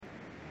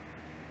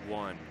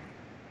1.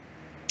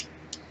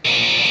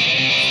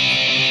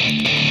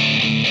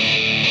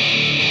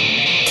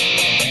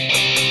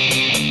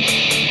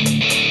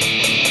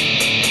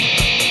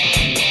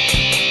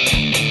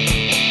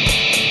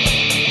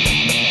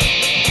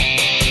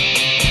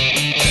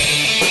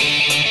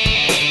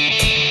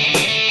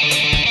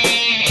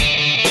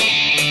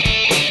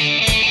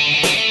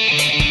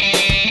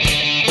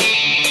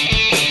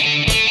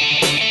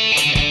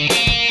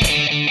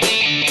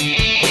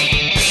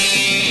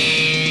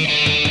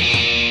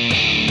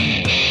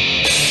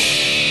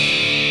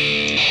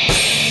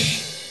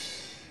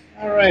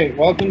 Alright,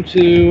 welcome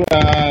to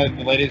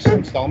the latest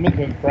installment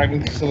of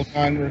Fragments of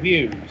Silicon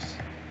Reviews.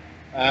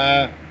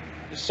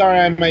 Sorry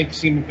I might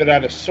seem a bit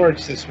out of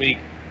sorts this week.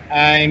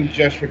 I'm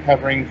just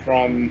recovering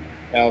from,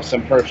 well,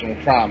 some personal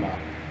trauma.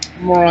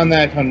 More on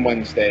that on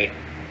Wednesday.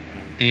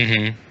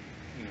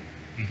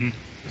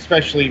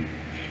 Especially,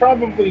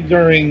 probably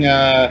during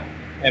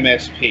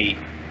MSP.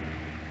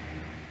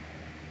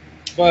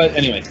 But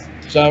anyway,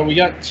 so we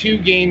got 2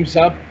 games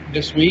up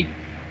this week.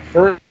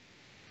 First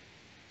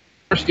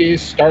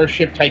is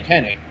Starship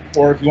Titanic,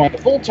 or if you want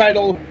the full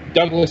title,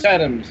 Douglas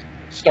Adams'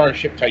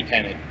 Starship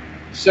Titanic.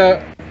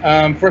 So,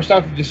 first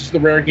off, this is the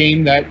rare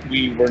game that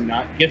we were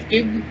not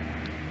gifted.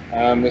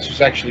 This was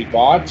actually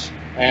bought,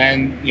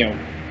 and, you know,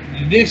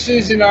 this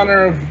is in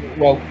honor of,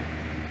 well,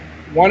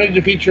 wanted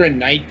to feature a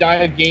night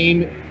dive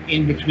game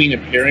in between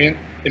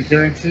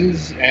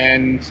appearances,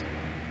 and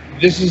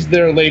this is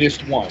their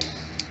latest one.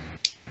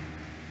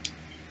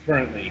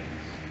 Currently.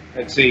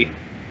 Let's see.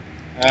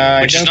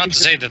 Which is not to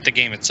say that the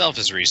game itself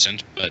is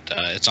recent, but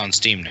it's on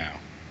Steam now.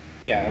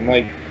 Yeah,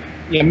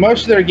 and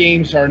most of their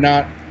games are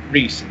not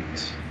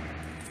recent.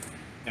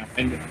 Yeah,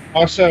 and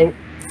also,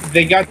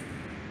 they got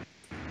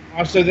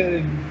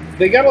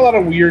a lot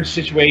of weird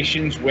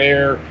situations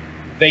where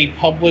they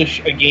publish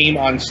a game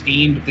on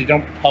Steam, but they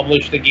don't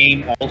publish the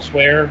game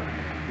elsewhere.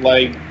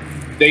 Like,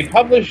 they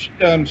published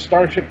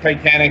Starship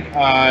Titanic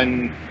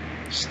on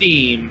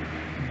Steam,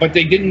 but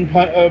they didn't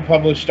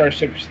publish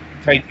Starship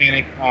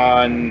Titanic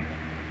on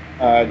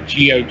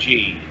GOG.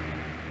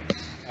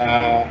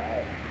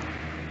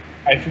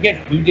 I forget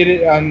who did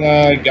it on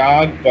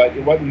GOG, but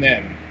it wasn't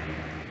them.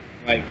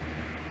 Like,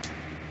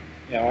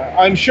 you know,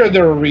 I'm sure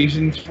there are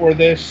reasons for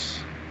this,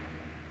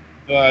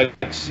 but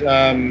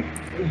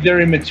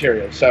they're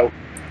immaterial. So,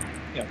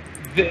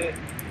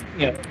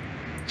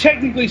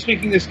 technically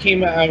speaking, this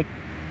came out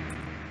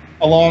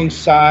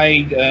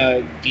alongside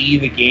D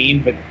the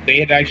game, but they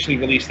had actually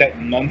released that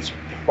months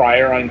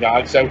prior on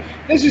GOG. So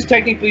this is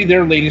technically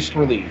their latest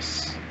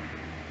release.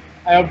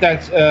 I hope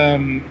that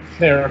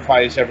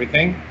clarifies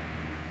everything.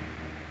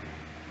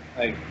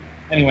 Like,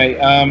 anyway,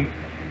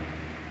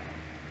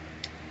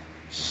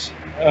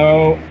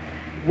 so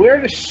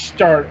where to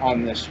start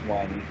on this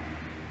one?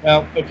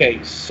 Well,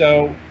 okay,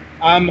 so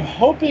I'm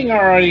hoping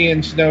our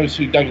audience knows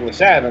who Douglas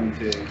Adams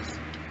is.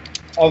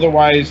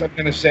 Otherwise, I'm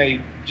going to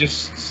say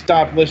just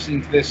stop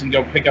listening to this and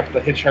go pick up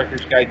The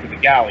Hitchhiker's Guide to the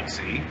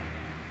Galaxy.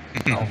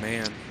 Oh,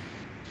 man.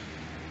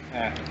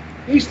 At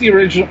least the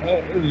original,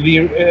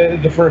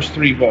 the first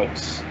 3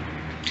 books.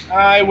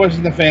 I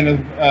wasn't a fan of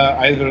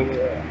either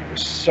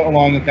So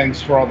Long and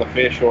Thanks for All the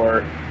Fish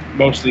or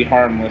Mostly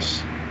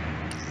Harmless.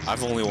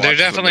 I've only watched They're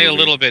definitely the a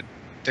little bit.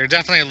 They're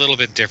definitely a little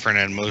bit different,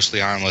 and Mostly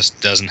Harmless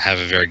doesn't have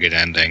a very good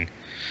ending.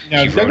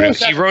 No,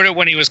 He wrote it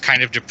when he was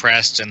kind of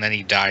depressed, and then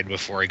he died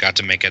before he got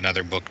to make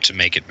another book to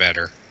make it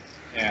better.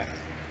 Yeah,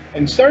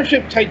 and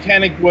Starship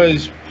Titanic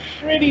was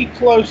pretty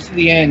close to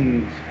the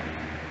end.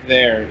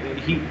 There,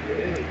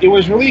 it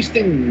was released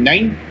in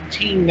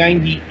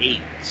 1998.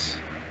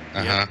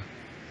 Uh-huh.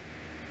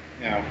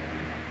 Yeah,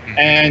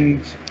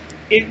 and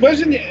it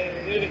wasn't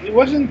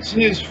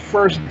his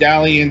first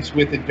dalliance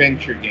with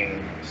adventure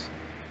games.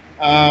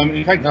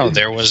 In fact, No,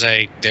 there was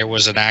an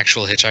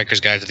actual Hitchhiker's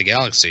Guide to the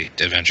Galaxy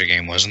adventure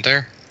game, wasn't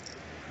there?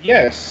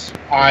 Yes,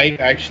 I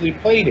actually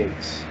played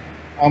it.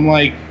 I'm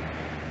like,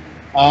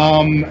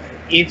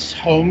 it's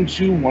home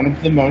to one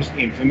of the most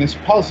infamous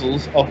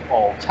puzzles of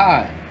all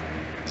time.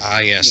 Ah,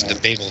 yes, the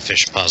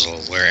Babelfish puzzle,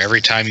 where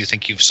every time you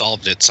think you've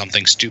solved it,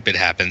 something stupid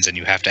happens and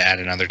you have to add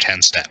another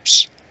 10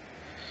 steps.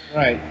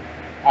 Right.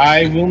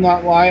 I will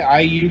not lie, I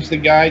used the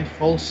guide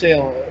full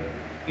sail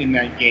in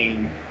that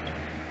game.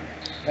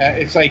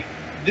 It's like,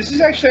 this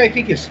is actually, I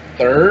think, his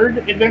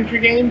 3rd adventure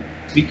game,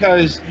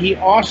 because he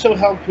also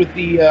helped with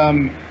the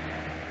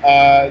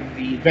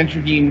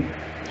adventure game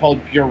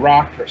called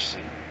Bureaucracy,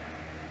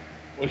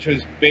 which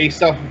was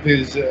based off of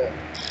his...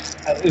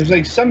 it was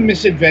like some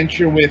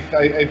misadventure with,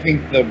 I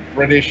think, the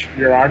British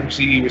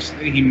bureaucracy.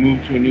 He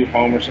moved to a new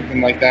home or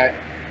something like that.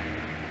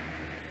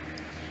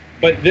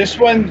 But this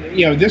one,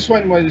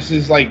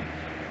 is like,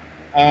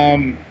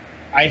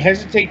 I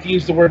hesitate to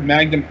use the word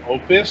magnum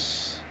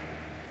opus,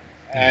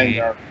 and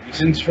there are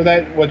reasons for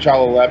that, which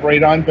I'll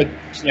elaborate on. But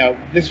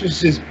this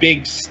was his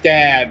big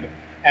stab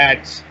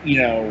at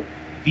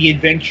the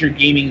adventure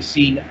gaming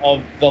scene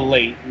of the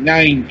late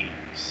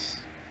 '90s.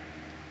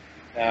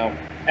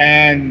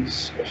 And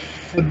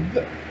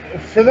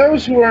for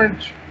those who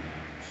aren't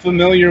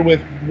familiar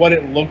with what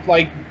it looked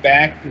like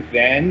back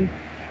then,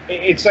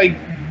 it's like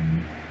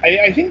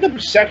I think the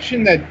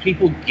perception that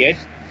people get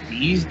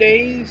these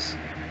days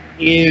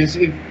is,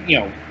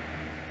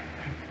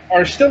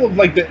 are still of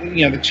like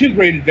the two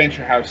great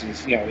adventure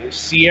houses,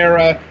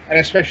 Sierra and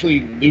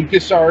especially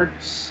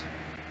LucasArts.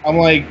 I'm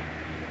like,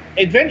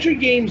 adventure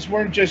games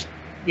weren't just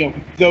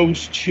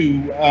those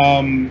two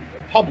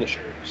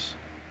publishers.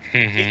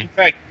 In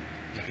fact,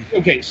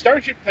 okay,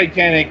 Starship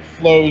Titanic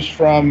flows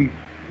from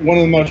one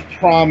of the most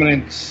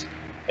prominent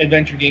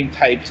adventure game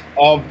types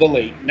of the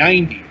late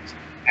 90s,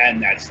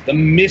 and that's the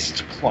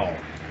Myst clone.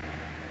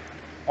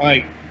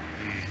 Like,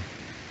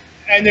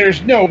 and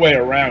there's no way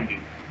around it.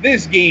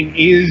 This game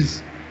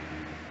is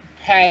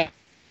patterned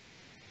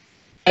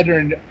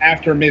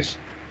after Myst,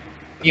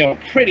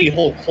 pretty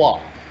whole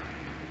cloth.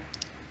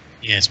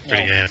 Yeah, it's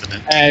pretty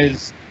evident.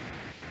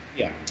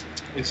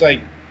 It's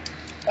like,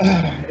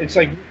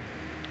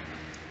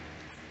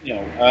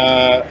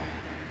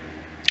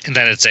 and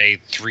then it's a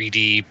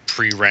 3D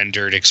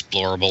pre-rendered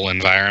explorable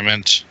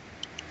environment.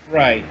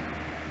 Right.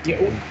 Yeah,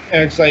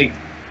 and it's like,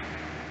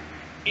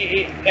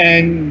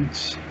 and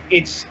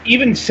it's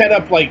even set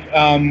up like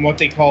what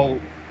they call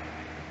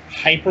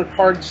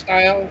hypercard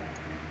style.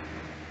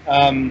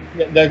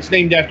 That's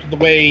named after the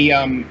way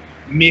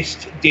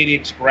Myst did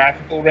its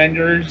graphical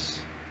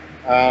renders.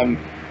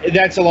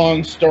 That's a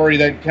long story.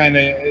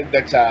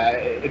 It's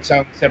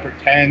a separate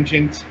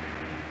tangent.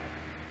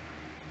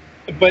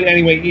 But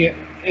anyway,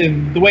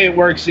 the way it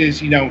works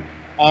is, you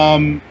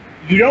don't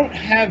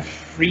have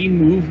free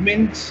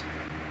movement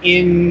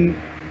in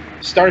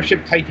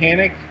Starship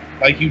Titanic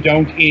like you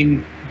don't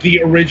in the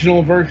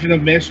original version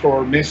of Myst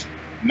or Myst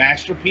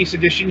Masterpiece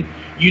Edition.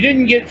 You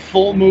didn't get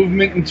full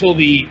movement until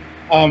the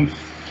full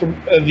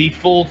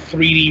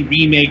 3D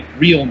remake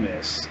Real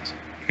Myst.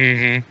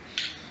 Mm-hmm.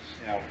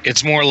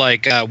 It's more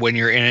like when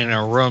you're in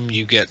a room,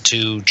 you get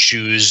to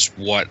choose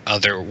what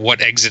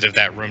exit of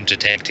that room to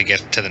take to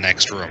get to the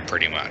next room,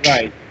 pretty much.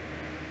 Right.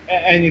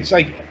 And it's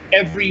like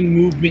every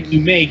movement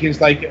you make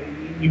is like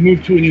you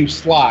move to a new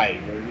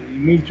slide or you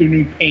move to a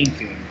new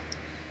painting.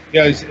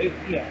 Because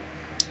the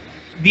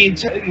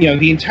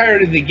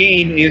entirety of the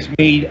game is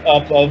made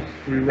up of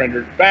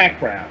pre-rendered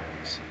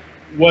backgrounds,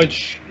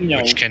 which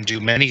can do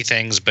many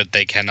things, but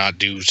they cannot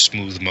do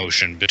smooth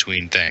motion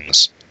between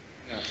things.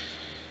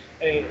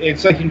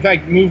 It's like, in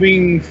fact,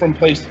 moving from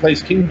place to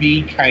place can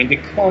be kind of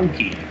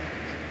clunky,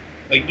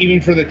 like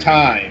even for the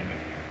time.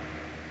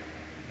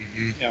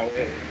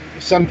 Mm-hmm.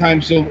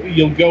 Sometimes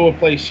you'll go a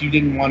place you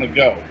didn't want to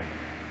go.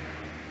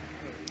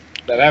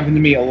 That happened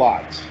to me a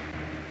lot.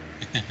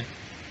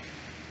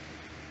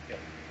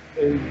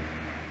 I'm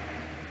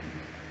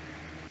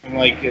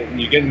like,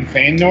 you getting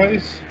fan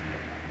noise?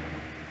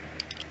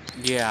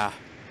 Yeah.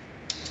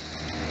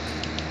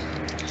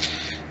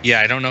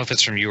 Yeah, I don't know if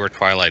it's from you or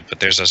Twilight, but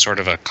there's a sort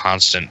of a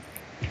constant...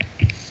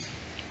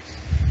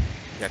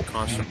 Yeah,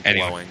 constant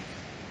Anyway. blowing.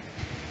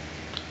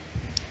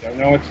 Don't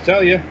know what to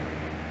tell you.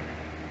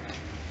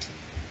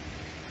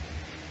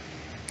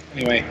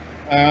 Anyway,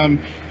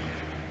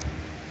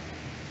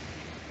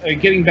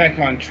 getting back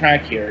on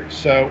track here.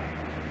 So,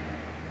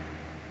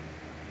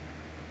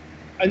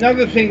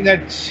 another thing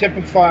that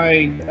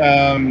typified,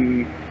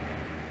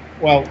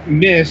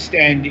 Myst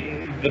and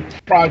the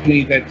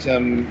progeny that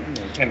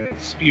kind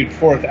of spewed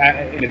forth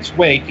in its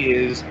wake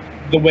is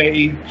the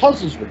way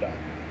puzzles were done.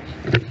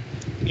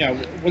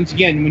 Once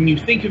again, when you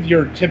think of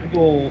your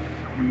typical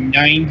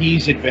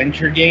 90s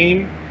adventure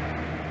game,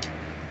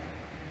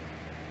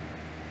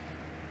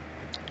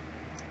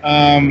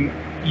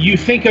 you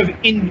think of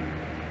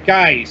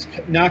guys,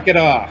 knock it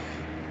off.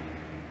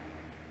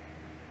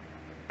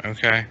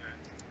 Okay.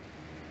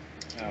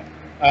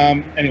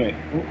 Anyway,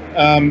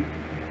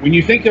 when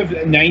you think of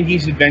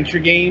 90s adventure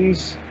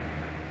games,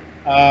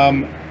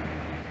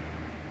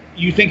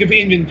 you think of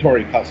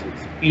inventory puzzles.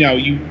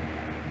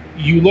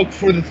 You look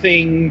for the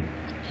thing,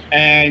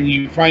 and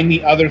you find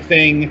the other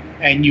thing,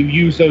 and you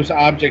use those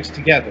objects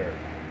together.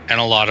 And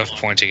a lot of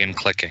pointing and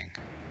clicking.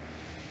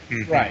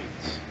 Mm-hmm. Right.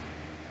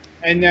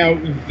 And now,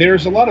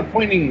 there's a lot of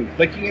pointing and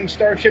clicking in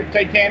Starship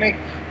Titanic,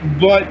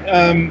 but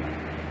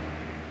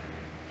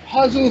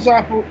puzzles,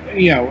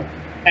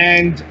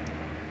 and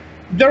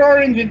there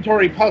are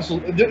inventory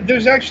puzzles.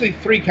 There's actually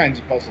 3 kinds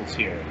of puzzles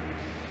here.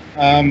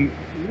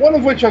 One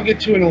of which I'll get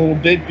to in a little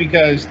bit,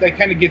 because that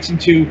kind of gets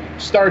into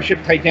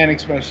Starship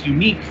Titanic's most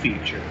unique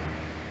feature.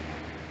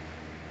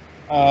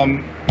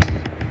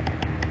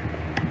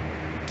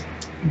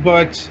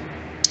 But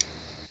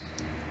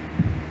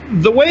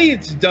the way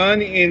it's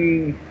done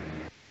in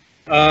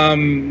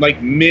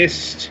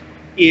Myst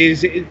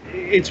is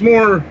it's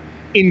more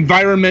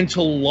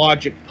environmental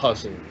logic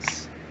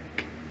puzzles.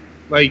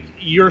 Like,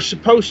 you're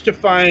supposed to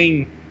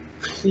find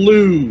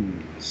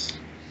clues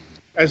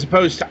as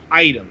opposed to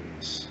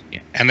items. Yeah.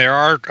 And there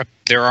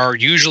are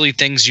usually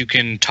things you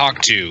can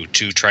talk to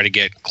try to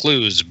get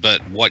clues, but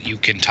what you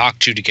can talk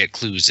to get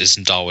clues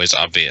isn't always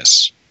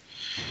obvious.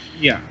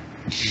 Yeah.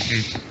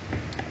 Mm-hmm.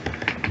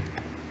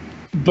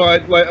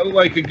 But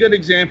like a good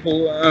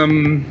example,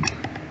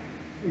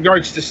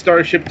 regards to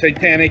Starship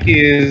Titanic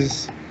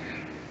is,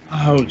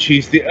 oh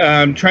geez,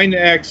 trying to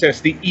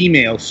access the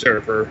email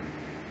server.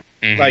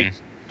 Mhm. Like,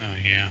 Oh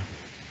yeah.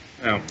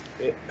 no,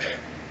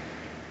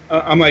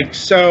 I'm like,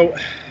 so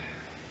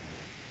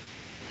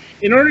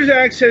in order to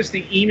access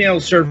the email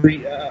server,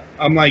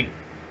 I'm like,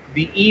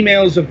 the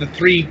emails of the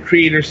 3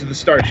 creators of the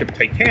Starship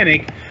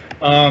Titanic.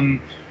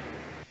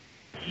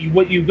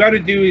 What you've got to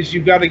do is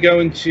you've got to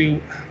go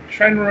into. I'm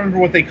trying to remember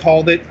what they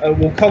called it.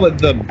 We'll call it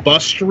the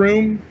bust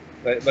room.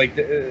 It's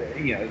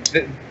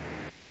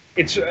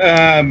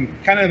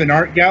kind of an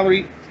art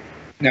gallery.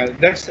 No,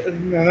 that's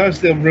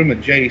the room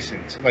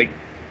adjacent. Like,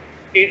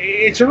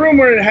 it's a room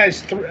where it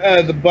has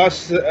the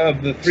busts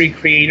of the 3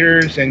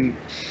 creators, and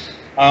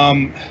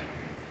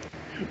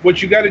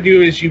what you got to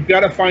do is you've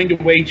got to find a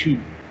way to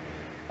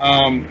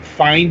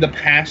find the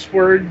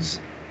passwords,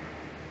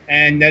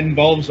 and that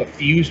involves a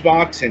fuse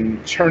box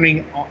and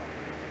turning off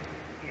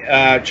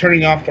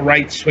the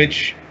right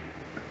switch,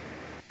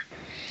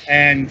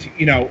 and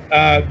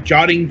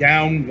jotting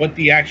down what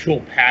the actual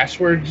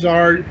passwords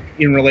are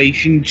in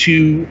relation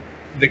to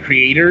the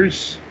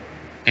creators.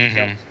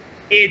 Mhm.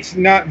 It's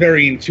not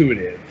very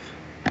intuitive.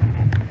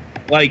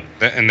 Like,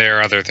 And there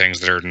are other things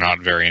that are not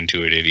very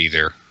intuitive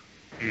either.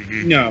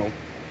 no,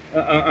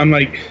 I'm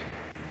like,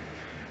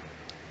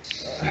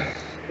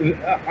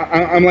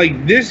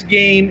 this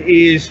game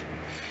is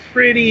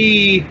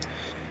pretty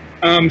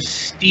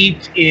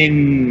steeped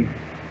in,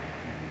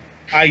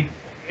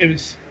 it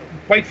was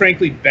quite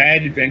frankly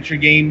bad adventure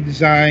game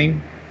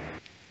design.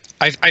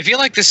 I feel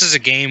like this is a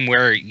game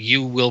where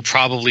you will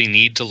probably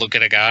need to look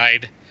at a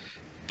guide,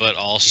 but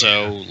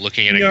also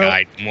looking at a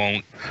guide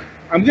won't.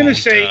 I'm gonna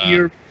say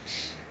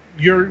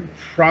you're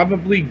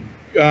probably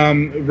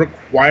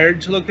required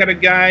to look at a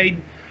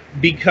guide,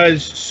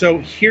 because so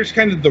here's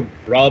kind of the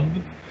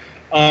rub.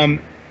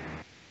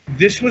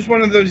 This was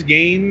one of those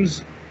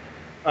games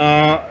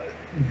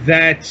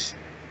that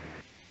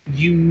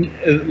you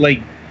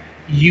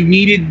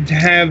needed to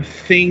have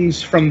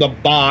things from the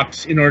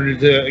box in order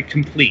to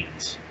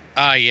complete.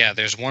 Yeah,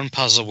 there's one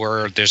puzzle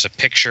where there's a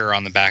picture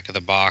on the back of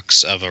the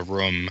box of a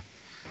room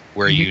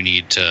where you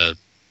need to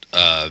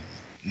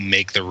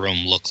make the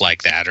room look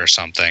like that or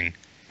something.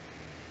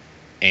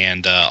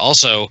 And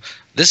also,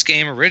 this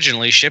game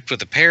originally shipped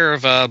with a pair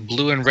of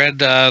blue and red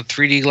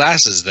 3D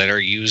glasses that are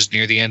used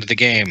near the end of the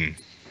game.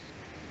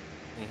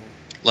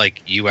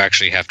 Like, you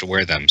actually have to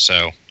wear them,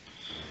 so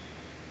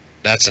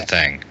that's a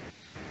thing.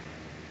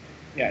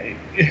 Yeah,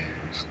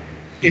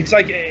 it's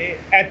like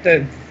at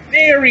the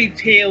very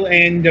tail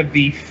end of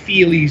the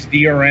Feelies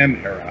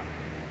DRM era.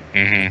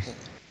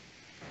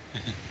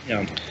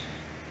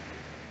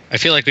 I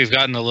feel like we've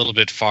gotten a little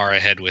bit far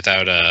ahead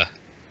without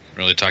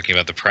really talking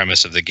about the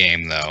premise of the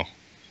game, though.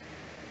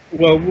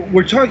 Well,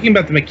 we're talking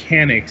about the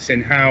mechanics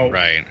and how,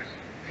 right?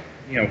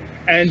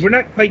 And we're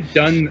not quite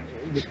done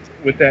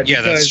with that.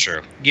 Yeah, that's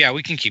true. Yeah,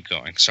 we can keep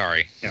going.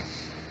 Sorry. Yeah.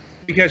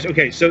 Because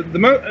so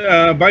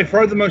the by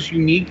far the most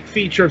unique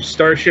feature of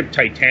Starship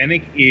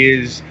Titanic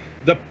is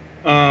the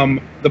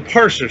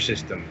parser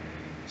system.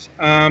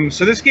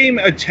 So this game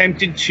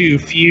attempted to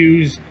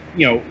fuse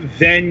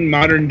then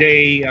modern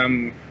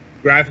day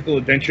graphical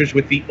adventures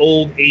with the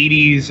old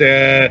 80s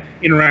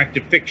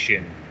interactive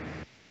fiction.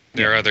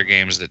 There are other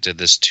games that did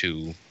this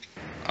too.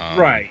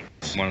 Right.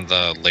 One of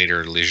the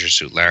later Leisure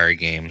Suit Larry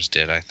games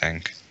did, I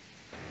think.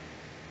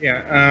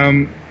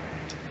 Yeah.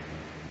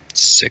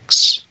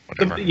 6,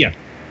 whatever.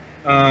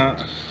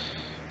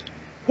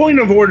 Point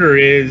of order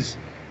is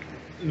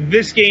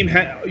this game.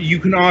 You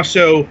can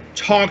also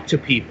talk to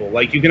people.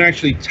 Like, you can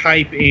actually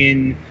type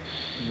in,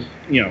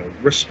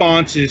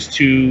 responses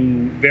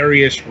to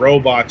various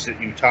robots that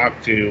you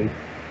talk to,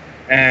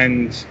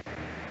 and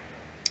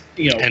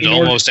and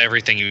almost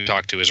everything you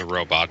talk to is a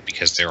robot,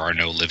 because there are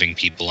no living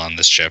people on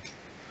this ship.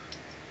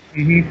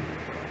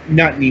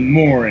 Not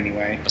anymore,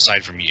 anyway.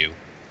 Aside from you.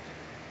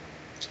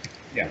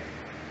 Yeah.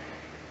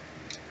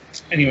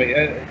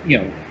 Anyway,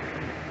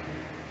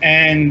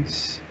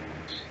 and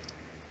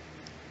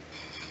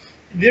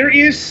there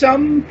is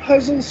some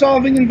puzzle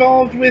solving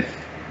involved with,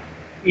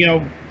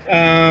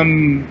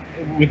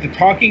 with the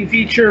talking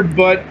feature,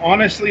 but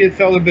honestly, it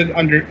felt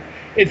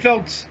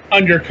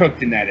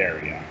undercooked in that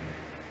area.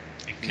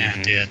 It kind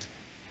of did.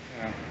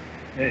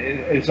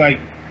 It's like,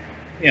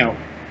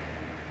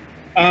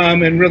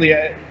 and really,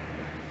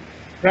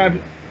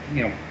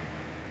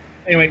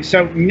 Anyway,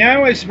 so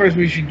now I suppose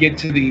we should get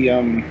to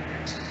the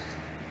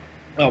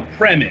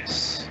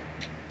premise.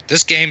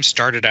 This game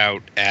started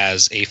out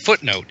as a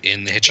footnote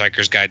in The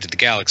Hitchhiker's Guide to the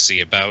Galaxy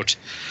about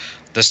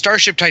the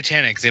Starship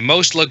Titanic, the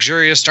most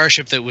luxurious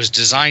starship that was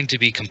designed to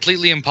be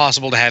completely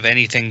impossible to have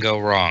anything go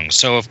wrong.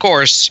 So, of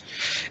course,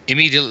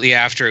 immediately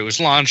after it was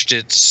launched,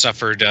 it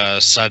suffered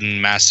a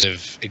sudden,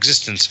 massive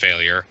existence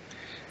failure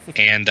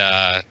and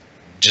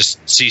just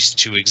ceased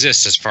to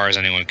exist as far as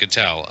anyone could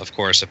tell. Of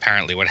course,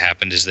 apparently what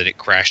happened is that it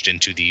crashed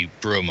into the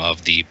room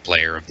of the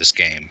player of this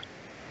game.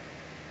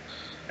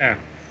 Yeah.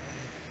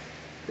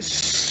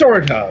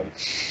 Sort of.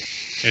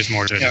 There's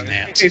more to it than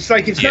that. It's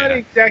like, it's not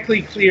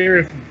exactly clear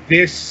if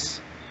this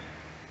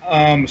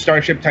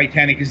Starship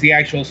Titanic is the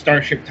actual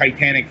Starship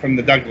Titanic from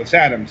the Douglas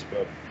Adams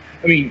book.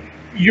 I mean,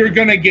 you're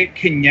gonna get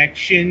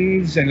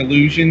connections and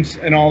allusions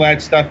and all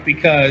that stuff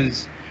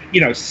because,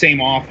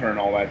 same author and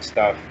all that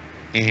stuff.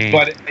 Mm-hmm.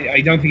 But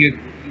I don't think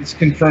it's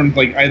confirmed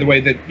like either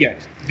way that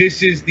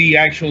this is the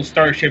actual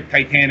Starship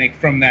Titanic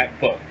from that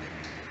book.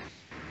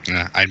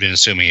 I've been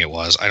assuming it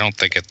was. I don't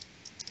think it.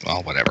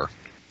 Well, whatever.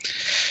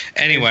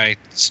 Anyway,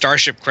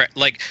 Starship.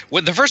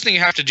 The first thing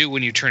you have to do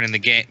when you turn on the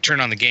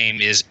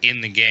game is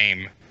in the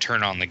game.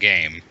 Turn on the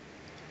game.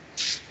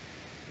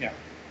 Yeah.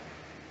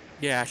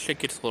 Yeah, shit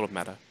gets a little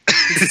meta.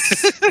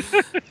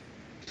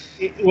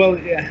 It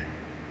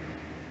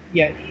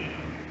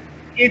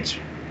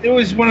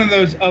was one of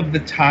those of the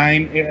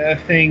time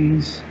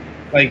things,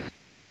 like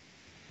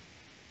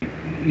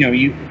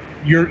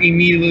you're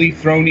immediately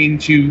thrown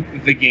into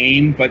the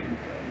game, but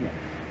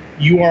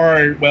you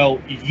are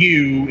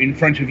you in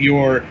front of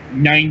your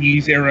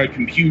 90s era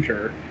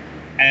computer,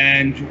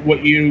 and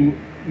what you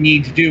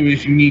need to do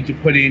is you need to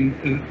put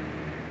in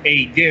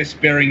a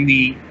disc bearing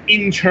the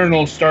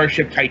internal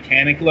Starship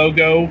Titanic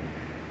logo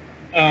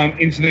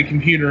into the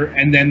computer,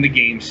 and then the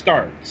game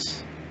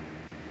starts.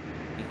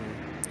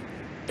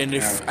 And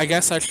I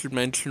guess I should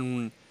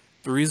mention,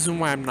 the reason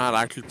why I'm not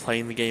actually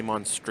playing the game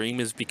on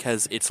stream is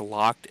because it's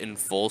locked in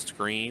full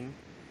screen,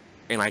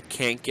 and I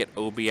can't get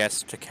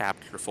OBS to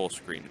capture full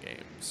screen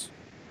games.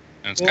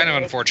 And it's kind of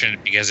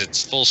unfortunate because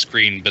it's full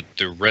screen, but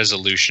the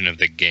resolution of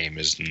the game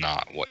is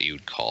not what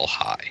you'd call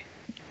high.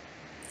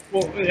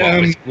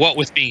 What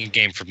with being a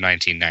game from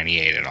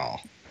 1998 and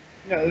all.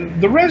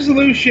 The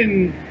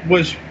resolution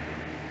was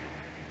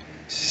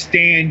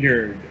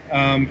standard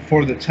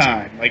for the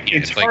time.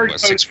 It's like hard. What,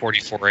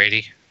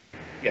 640/480?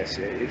 Yes,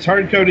 it's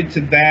hard coded to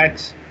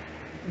that.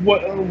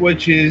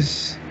 Which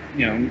is,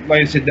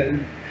 like I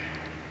said,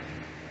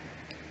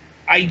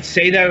 I'd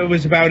say that it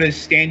was about as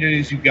standard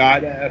as you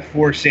got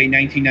for, say,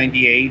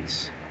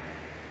 1998.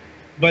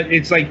 But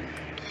it's like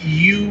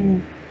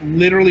you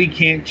literally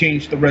can't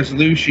change the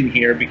resolution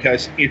here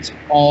because it's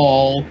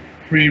all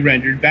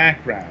pre-rendered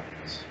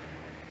backgrounds.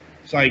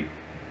 It's like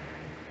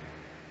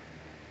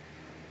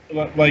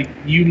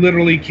you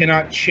literally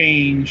cannot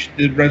change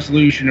the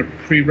resolution of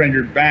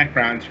pre-rendered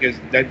backgrounds because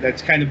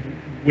that's kind of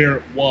where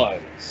it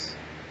was.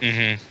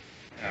 Mm-hmm.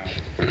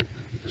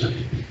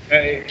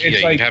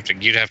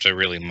 You'd have to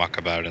really muck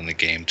about in the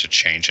game to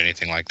change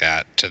anything like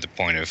that, to the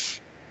point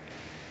of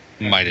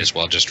might as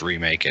well just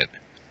remake it.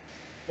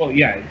 Well,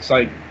 yeah, it's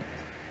like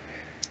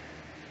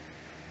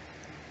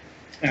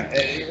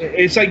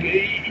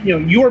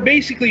you're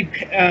basically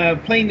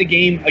playing the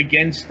game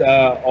against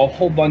a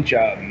whole bunch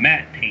of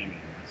matte paintings.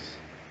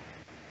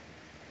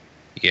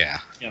 Yeah.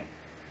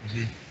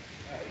 Mm-hmm.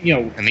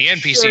 And the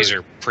NPCs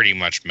are pretty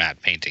much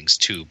matte paintings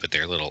too, but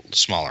they're little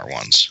smaller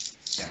ones.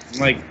 Yeah,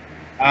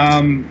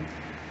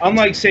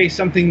 unlike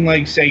something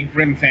like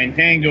Grim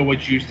Fandango,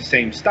 which used the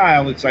same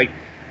style, it's like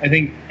I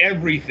think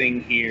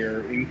everything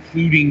here,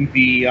 including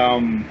the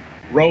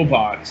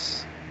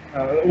robots.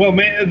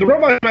 The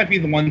robots might be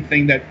the one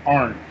thing that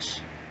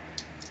aren't.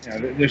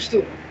 They're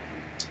still.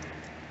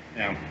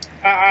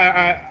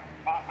 I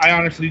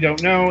honestly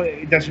don't know.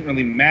 It doesn't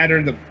really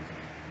matter.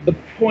 The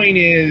point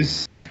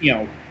is,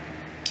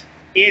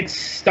 it's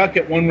stuck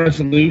at one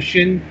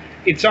resolution.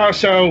 It's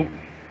also,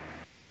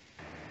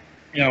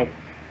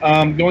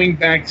 going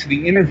back to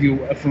the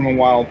interview from a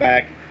while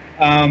back,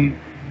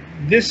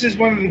 this is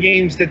one of the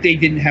games that they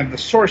didn't have the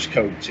source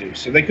code to,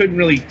 so they couldn't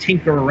really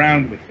tinker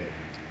around with it.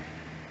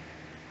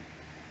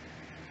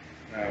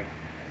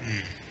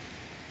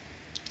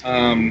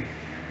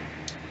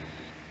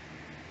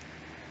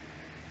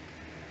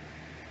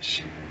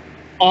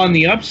 On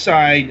the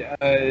upside,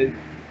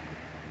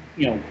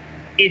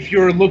 if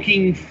you're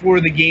looking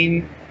for the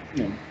game,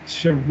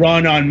 to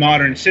run on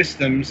modern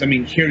systems, I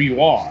mean, here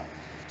you are.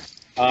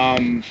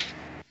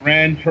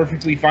 Ran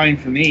perfectly fine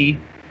for me.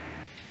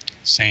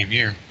 Same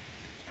here.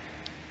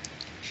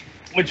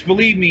 Which,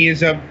 believe me,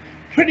 is a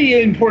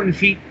pretty important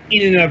feat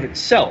in and of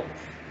itself,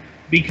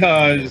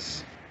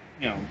 because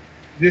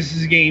this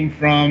is a game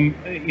from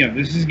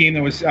this is a game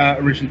that was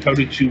originally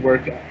coded to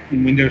work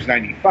in Windows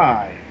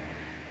 95.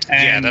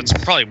 And yeah, that's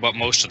probably what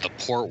most of the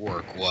port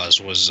work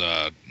was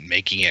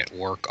making it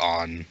work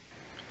on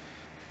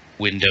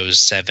Windows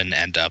 7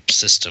 and up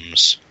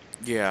systems.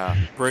 Yeah,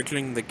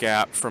 bridging the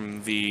gap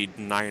from the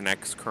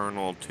 9X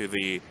kernel to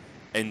the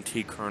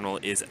NT kernel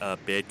is a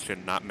bitch,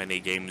 and not many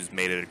games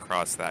made it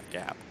across that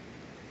gap.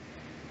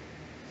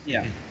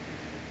 Yeah,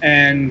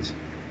 and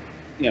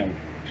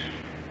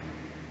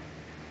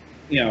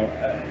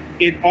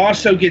it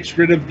also gets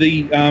rid of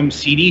the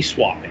CD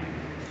swapping.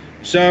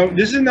 So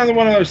this is another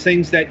one of those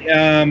things that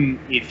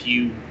if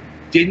you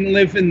didn't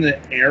live in the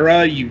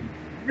era, you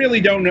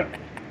really don't know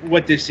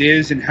what this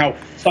is and how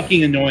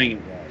fucking annoying it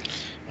was.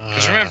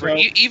 Because remember,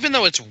 even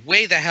though it's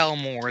way the hell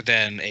more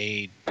than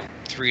a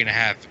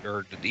 3.5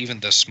 or even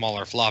the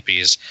smaller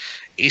floppies,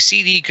 a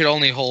CD could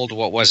only hold,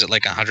 what was it,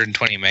 like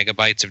 120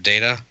 megabytes of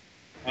data?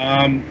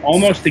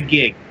 Almost a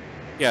gig.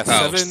 Yeah,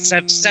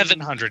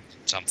 700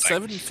 something.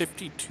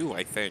 752,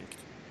 I think.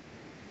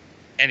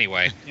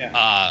 Anyway,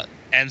 Yeah.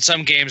 and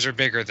some games are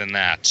bigger than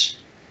that.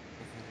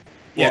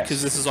 Well, Yes.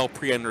 because this is all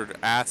pre-rendered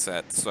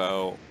assets,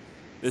 so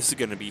this is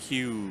going to be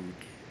huge,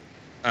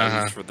 at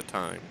Uh-huh. least for the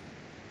time.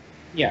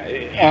 Yeah.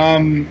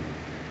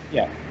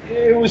 Yeah.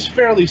 It was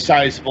fairly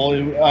sizable.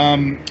 If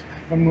I'm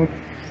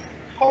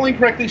recalling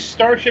correctly,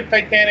 Starship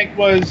Titanic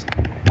was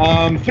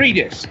 3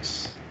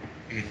 discs.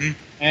 Mm-hmm.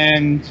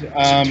 And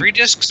Was it 3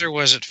 discs or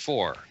was it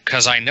 4?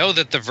 Because I know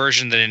that the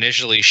version that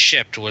initially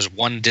shipped was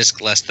 1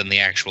 disc less than the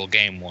actual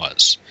game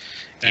was.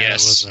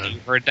 Yes, you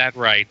heard that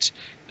right.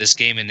 This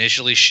game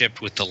initially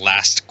shipped with the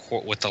last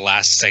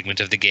segment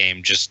of the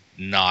game, just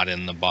not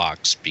in the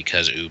box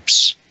because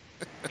oops.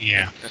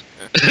 Yeah.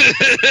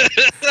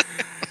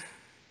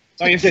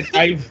 like I said,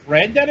 I've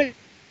read that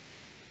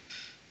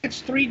it's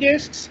 3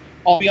 discs.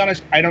 I'll be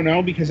honest, I don't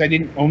know because I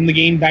didn't own the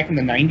game back in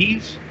the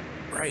 90s.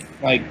 Right.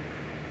 Like,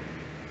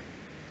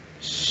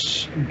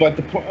 but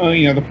the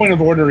the point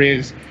of order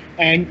is,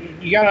 and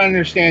you got to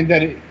understand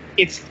that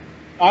it's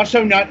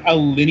also not a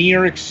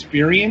linear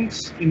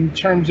experience in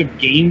terms of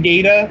game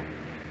data.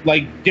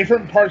 Like,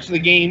 different parts of the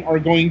game are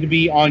going to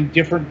be on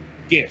different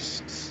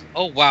discs.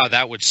 Oh wow,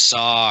 that would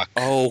suck.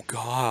 Oh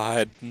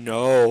God,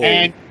 no.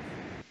 And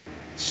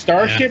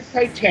Starship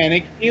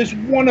Titanic is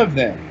one of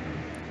them.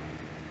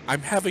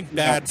 I'm having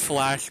bad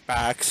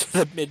flashbacks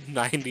to the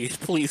mid-90s.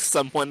 Please,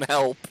 someone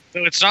help.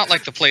 So it's not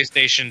like the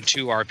PlayStation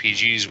 2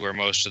 RPGs where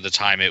most of the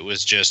time it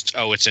was just,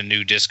 oh, it's a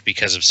new disc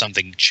because of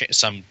something,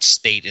 some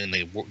state in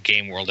the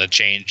game world had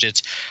changed.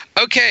 It's,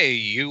 okay,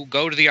 you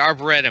go to the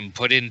Arboretum,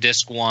 put in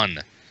disc 1.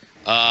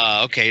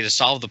 Okay, to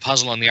solve the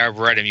puzzle on the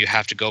Arboretum, you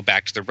have to go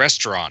back to the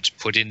restaurant,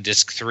 put in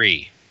disc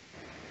 3.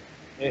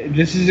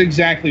 This is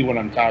exactly what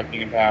I'm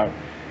talking about.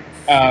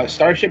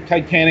 Starship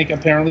Titanic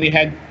apparently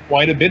had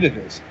quite a bit of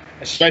this,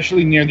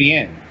 especially near the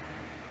end.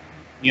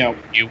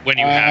 When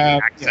you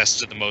have access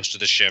to the most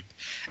of the ship,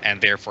 and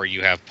therefore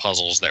you have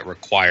puzzles that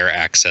require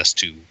access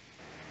to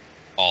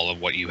all of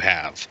what you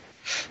have.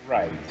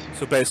 Right.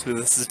 So basically,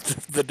 this is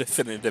the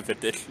definitive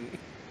edition.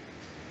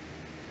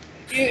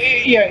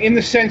 Yeah, in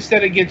the sense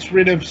that it gets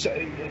rid of,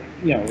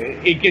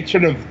 it gets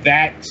rid of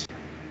that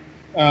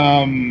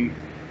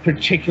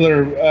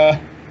particular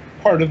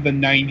part of the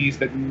 90s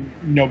that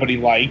nobody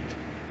liked.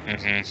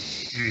 Mm-hmm.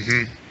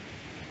 Mm-hmm.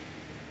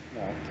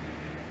 No.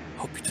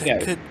 Hope you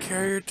take good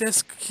care of your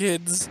disc,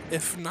 kids.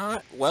 If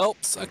not, well,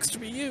 sucks to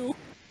be you.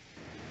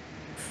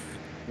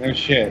 No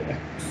shit.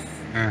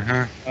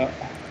 Uh-huh.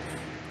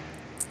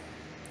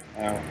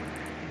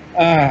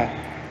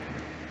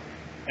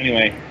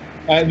 Anyway,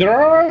 there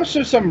are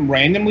also some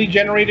randomly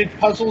generated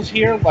puzzles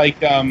here.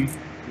 Like,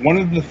 one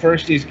of the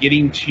first is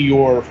getting to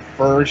your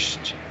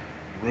first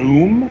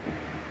room.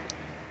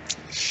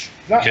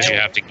 Because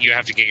you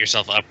have to get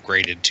yourself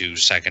upgraded to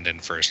second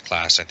and first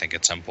class, I think,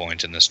 at some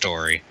point in the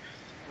story.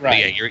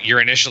 Right. But yeah,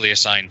 you're initially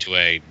assigned to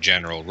a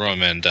general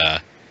room, and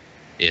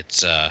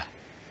it's a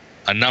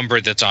number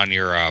that's on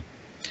your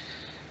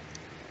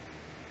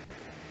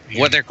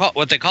what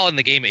they call in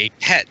the game a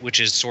pet, which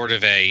is sort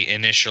of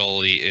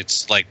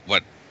it's like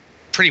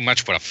pretty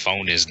much what a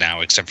phone is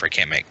now, except for it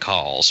can't make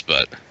calls,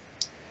 but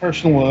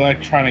personal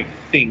electronic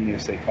thing,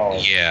 as they call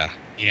it. Yeah.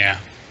 Yeah.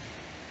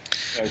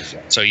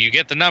 So you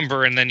get the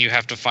number, and then you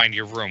have to find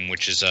your room,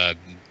 which is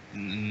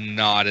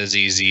not as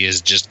easy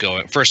as just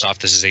going. First off,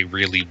 this is a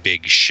really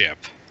big ship.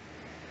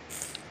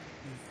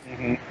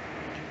 Mm-hmm.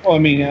 Well, I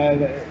mean,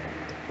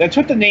 that's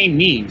what the name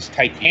means,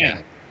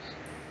 Titanic.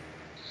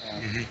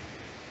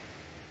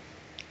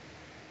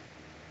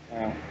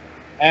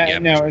 Yeah.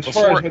 Now,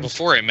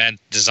 before it meant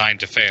designed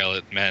to fail,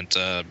 it meant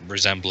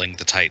resembling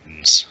the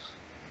Titans.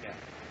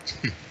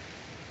 Yeah.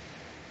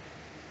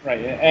 Right,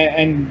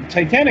 and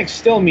Titanic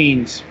still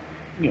means,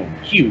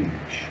 huge.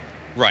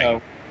 Right.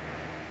 So,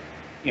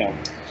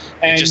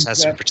 and it just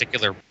has some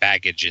particular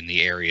baggage in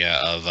the area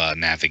of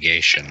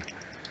navigation.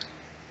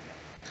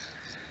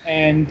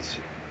 And,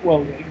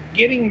 well,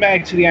 getting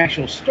back to the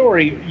actual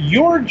story,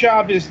 your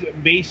job is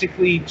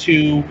basically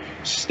to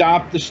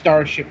stop the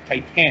Starship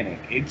Titanic.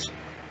 It's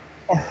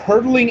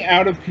hurtling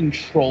out of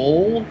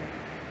control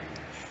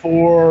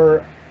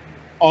for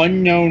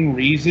unknown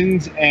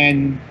reasons,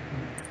 and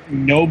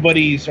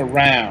nobody's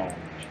around.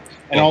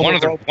 And well,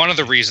 one of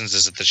the reasons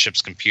is that the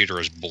ship's computer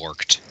is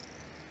borked.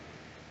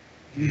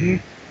 Mm-hmm.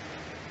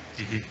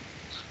 Mm-hmm.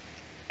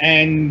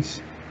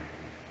 And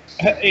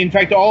in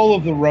fact, all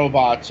of the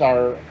robots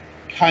are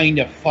kind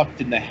of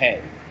fucked in the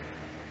head.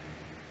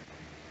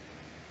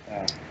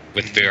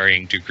 With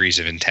varying degrees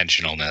of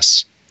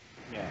intentionalness.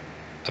 Yeah.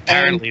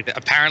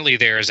 Apparently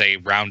there is a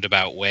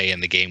roundabout way in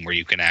the game where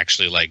you can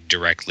actually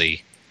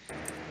directly,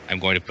 I'm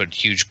going to put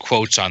huge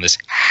quotes on this,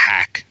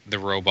 hack the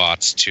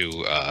robots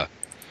to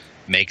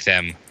make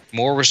them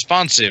more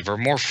responsive or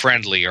more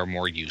friendly or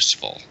more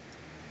useful.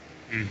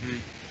 Mm-hmm.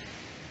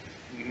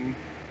 Mm-hmm.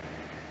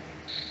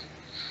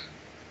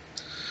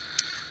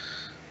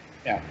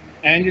 Yeah,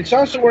 and it's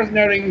also worth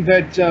noting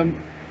that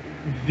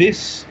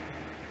this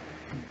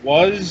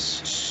was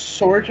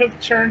sort of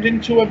turned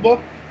into a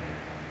book.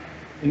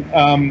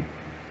 That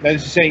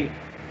is to say,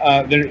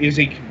 there is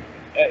a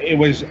it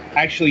was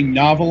actually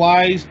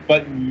novelized,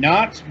 but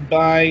not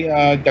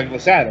by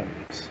Douglas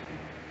Adams.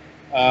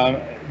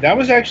 That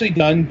was actually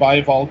done by,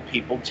 of all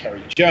people,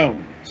 Terry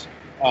Jones,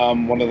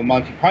 one of the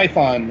Monty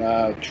Python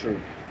troupe.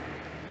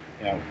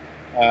 You know,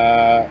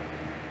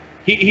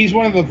 he's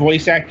one of the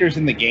voice actors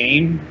in the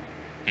game,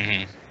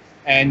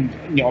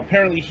 and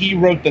apparently he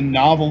wrote the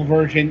novel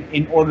version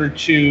in order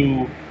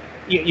to,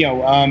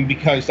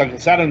 because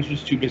Douglas Adams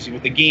was too busy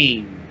with the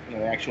game,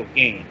 the actual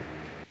game.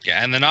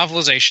 Yeah, and the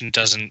novelization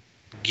doesn't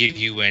give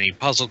you any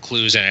puzzle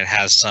clues, and it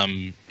has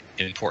some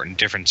important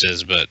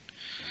differences, but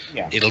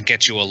it'll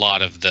get you a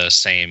lot of the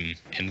same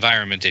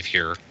environment if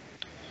you're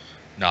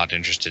not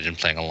interested in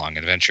playing a long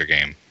adventure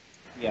game.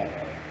 Yeah,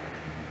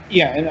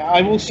 and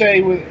I will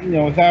say,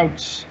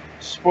 without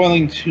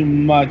spoiling too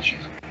much,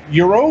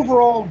 your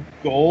overall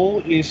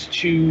goal is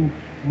to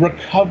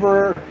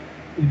recover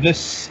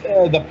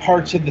the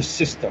parts of the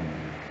system.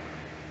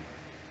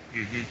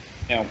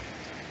 Kind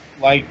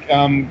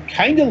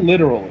of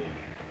literally.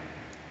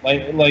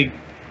 Like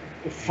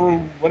for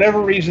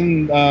whatever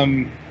reason,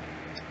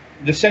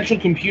 the central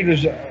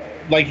computers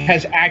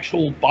has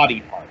actual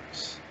body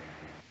parts.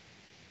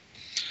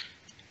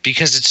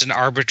 Because it's an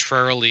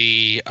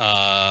arbitrarily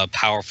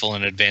powerful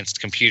and advanced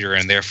computer,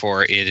 and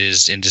therefore it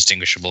is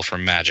indistinguishable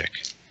from magic.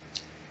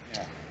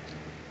 Yeah.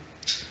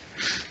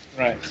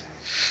 Right.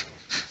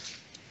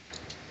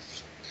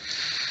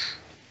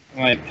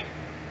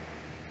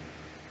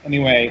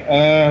 Anyway,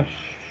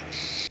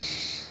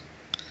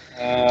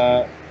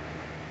 trying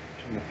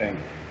to think.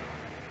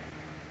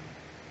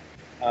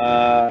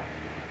 Now,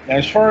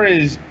 as far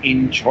as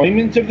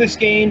enjoyment of this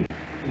game,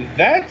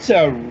 that's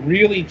a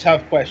really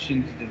tough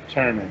question to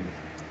determine.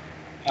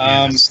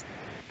 That's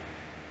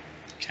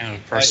kind of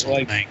a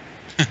personal thing.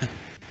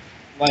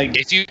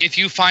 If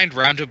you find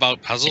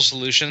roundabout puzzle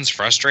solutions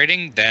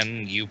frustrating,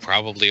 then you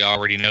probably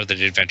already know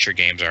that adventure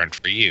games aren't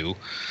for you.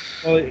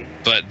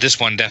 But this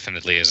one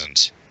definitely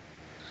isn't.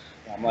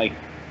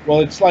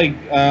 It's like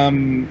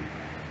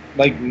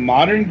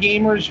modern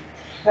gamers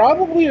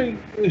probably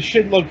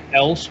should look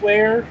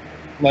elsewhere.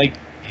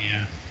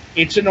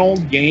 It's an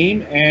old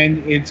game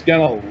and it's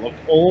gonna look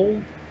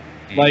old.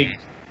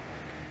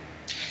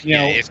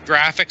 If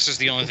graphics is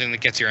the only thing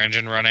that gets your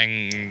engine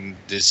running,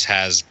 this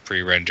has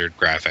pre-rendered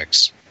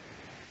graphics.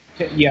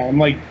 Yeah,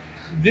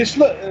 this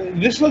looked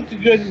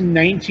good in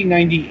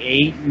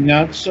 1998,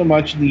 not so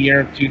much in the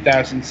year of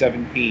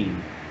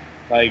 2017.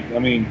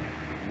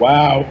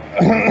 Wow.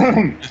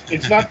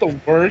 It's not the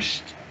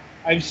worst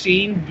I've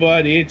seen,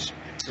 but it's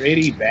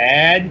pretty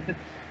bad.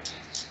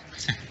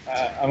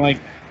 I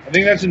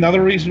think that's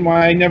another reason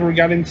why I never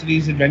got into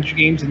these adventure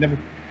games. I never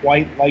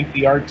quite liked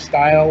the art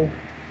style.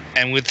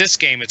 And with this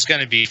game, it's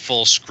going to be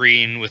full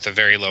screen with a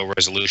very low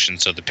resolution,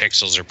 so the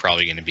pixels are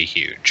probably going to be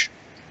huge.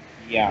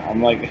 Yeah,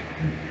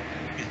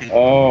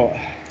 oh.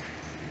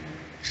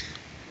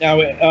 Now,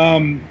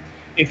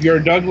 if you're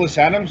a Douglas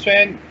Adams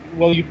fan,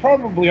 well, you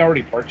probably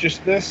already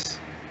purchased this.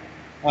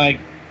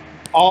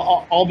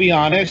 I'll be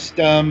honest.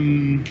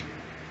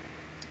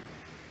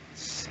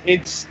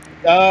 It's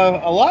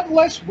a lot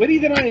less witty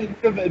than I would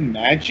have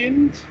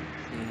imagined.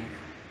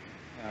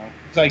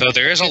 Though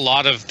there is a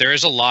lot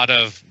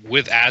of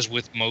with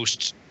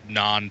most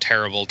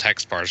non-terrible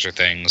text parser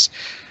things,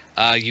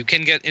 you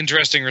can get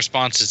interesting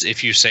responses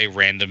if you say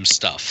random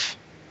stuff.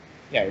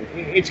 Yeah,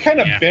 it's kind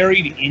of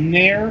buried in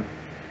there,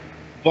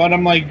 but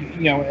I'm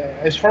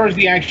as far as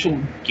the actual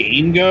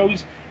game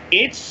goes,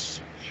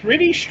 it's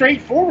pretty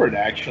straightforward,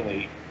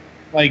 actually.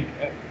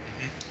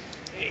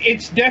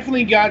 It's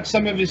definitely got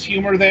some of his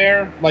humor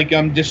there,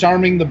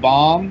 disarming the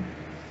bomb.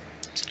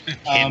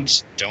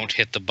 Hint, don't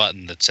hit the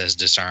button that says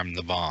disarm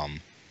the bomb.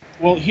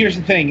 Well, here's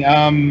the thing.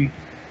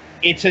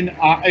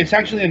 It's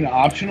actually an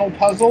optional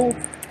puzzle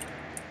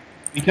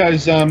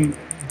because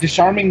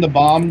disarming the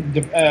bomb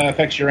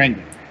affects your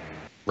ending.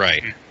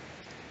 Right.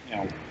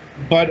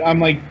 But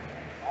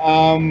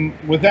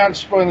without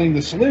spoiling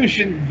the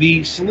solution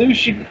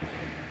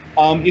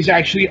is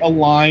actually a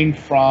line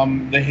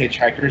from The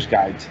Hitchhiker's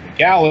Guide to the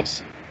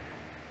Galaxy.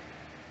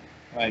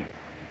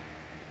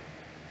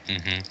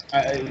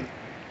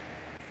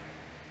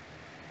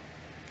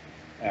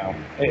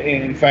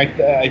 In fact,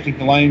 I think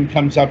the line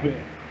comes up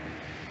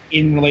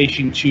in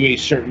relation to a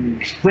certain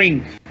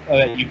drink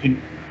that you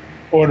can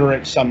order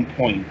at some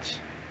point.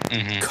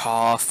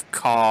 Cough,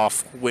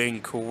 cough,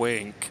 wink,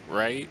 wink,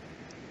 right?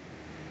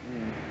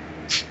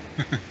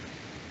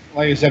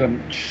 Like I said,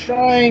 I'm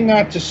trying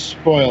not to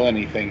spoil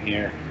anything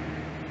here.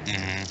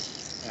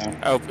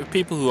 Oh,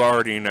 people who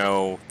already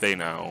know, they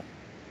know.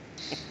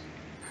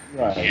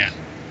 Right. Yeah.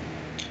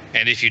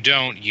 And if you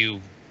don't,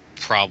 you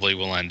probably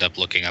will end up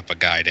looking up a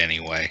guide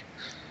anyway.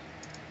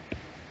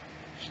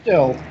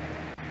 Still.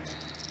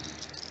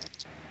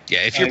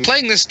 Yeah, if you're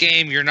playing this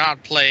game, you're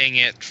not playing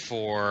it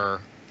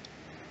for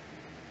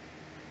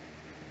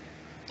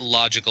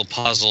logical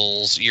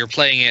puzzles. You're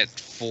playing it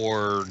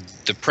for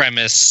the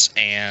premise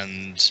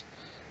and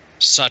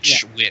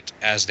such wit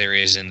as there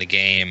is in the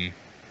game,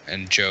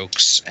 and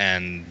jokes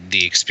and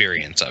the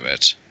experience of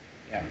it.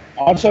 Yeah.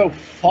 Also,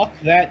 fuck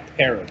that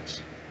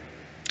parrot.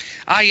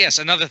 Ah, yes,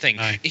 another thing.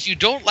 Aye. If you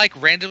don't like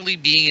randomly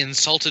being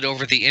insulted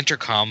over the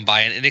intercom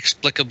by an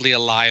inexplicably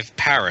alive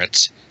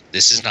parrot,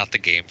 this is not the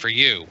game for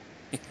you.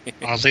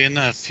 Oddly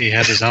enough, he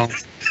has his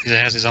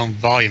own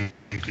volume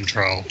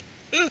control.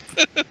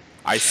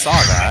 I saw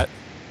that.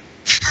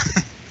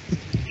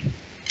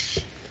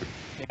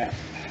 Yeah.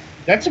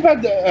 That's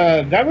about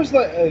the.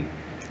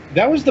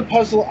 That was the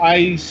puzzle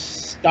I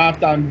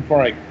stopped on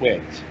before I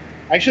quit.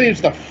 Actually,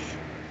 it's not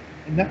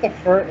the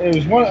first. It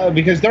was one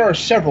because there are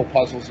several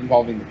puzzles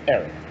involving the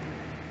parrot.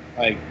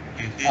 Like,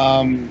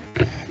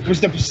 it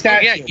was the Oh,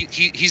 pistachio. yeah,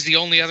 he's the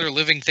only other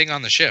living thing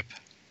on the ship.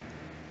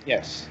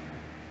 Yes.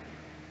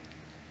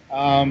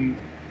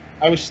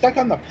 I was stuck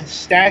on the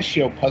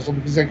pistachio puzzle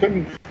because I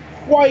couldn't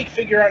quite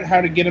figure out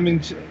how to get him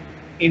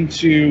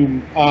into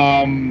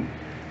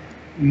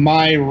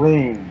my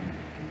room.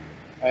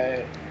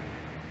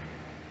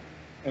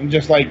 I'm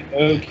just like,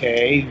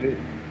 okay,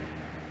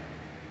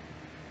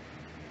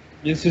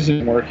 this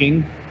isn't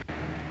working.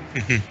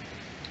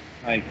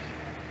 Like,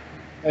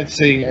 let's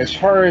see. As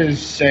far as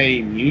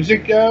say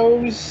music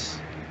goes,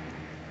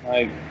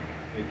 like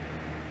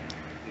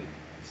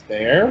it's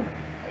there,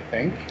 I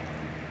think.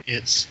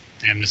 It's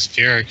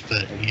atmospheric,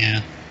 but yeah,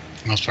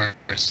 for the most part,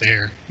 it's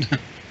there.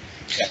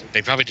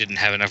 They probably didn't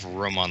have enough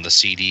room on the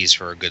CDs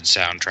for a good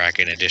soundtrack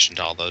in addition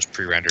to all those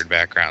pre-rendered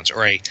backgrounds,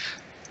 or a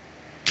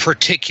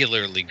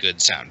particularly good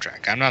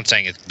soundtrack. I'm not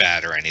saying it's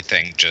bad or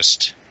anything,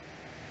 just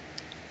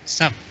It's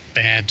not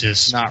bad,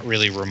 just not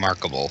really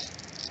remarkable.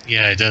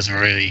 yeah, it doesn't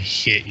really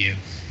hit you.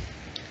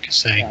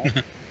 Say.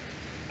 Yeah.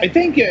 I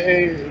think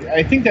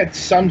that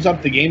sums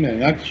up the game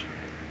in a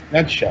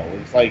nutshell.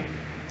 It's like,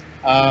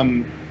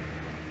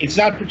 it's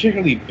not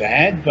particularly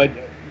bad, but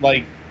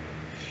like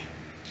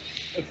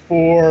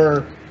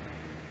for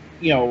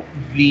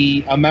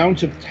the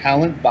amount of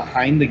talent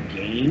behind the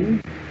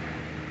game,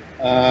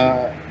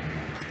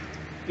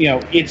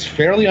 it's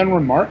fairly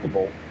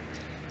unremarkable,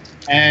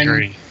 and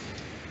Agree.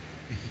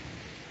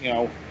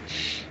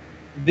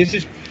 This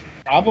is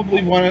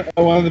probably one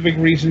of the big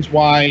reasons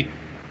why,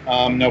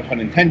 no pun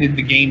intended,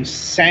 the game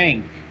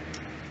sank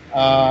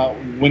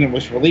when it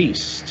was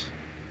released.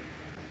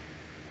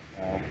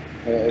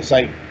 It's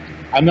like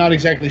I'm not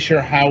exactly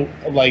sure how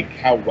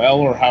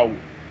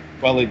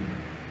well it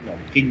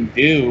didn't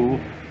do,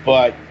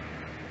 but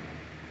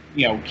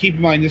keep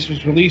in mind this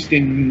was released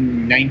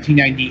in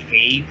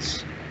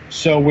 1998,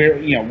 so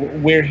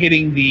we're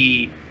hitting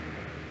the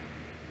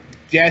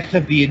death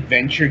of the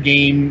adventure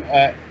game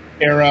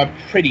era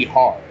pretty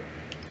hard.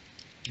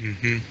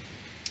 Mm-hmm.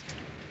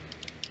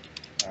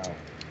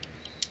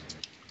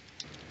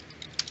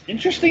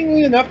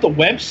 Interestingly enough, the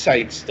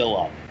website's still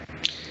up.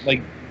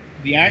 Like,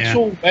 the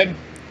actual web...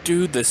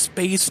 Dude, the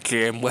Space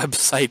Jam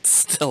website's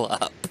still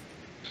up.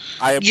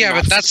 I am Yeah,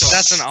 not but that's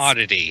surprised. an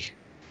oddity.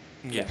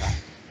 Yeah.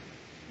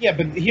 Yeah,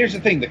 but here's the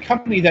thing. The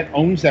company that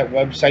owns that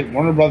website,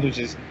 Warner Brothers,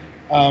 is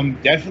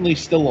definitely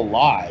still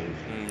alive.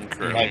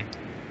 True. Like,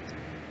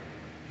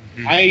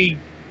 Mhm.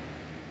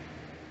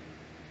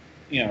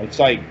 it's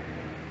like,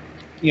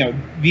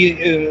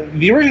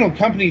 the original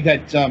company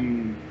that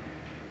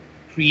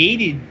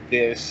created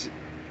this,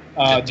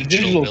 the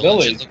Digital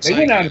Village, it looks they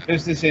went like. out of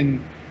business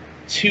in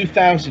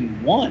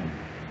 2001.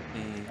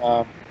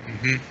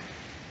 Mhm.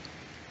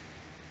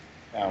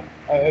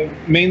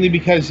 Mainly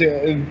because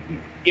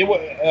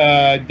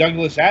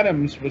Douglas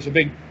Adams was a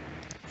big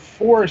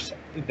force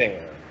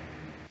there.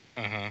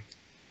 Uh-huh.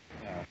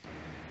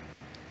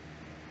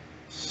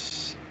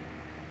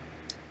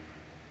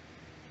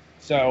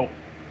 So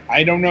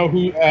I don't know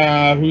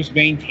who's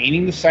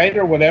maintaining the site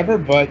or whatever,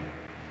 but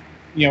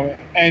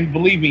and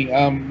believe me,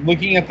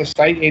 looking at the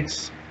site,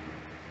 it's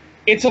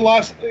a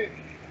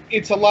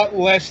lot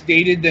less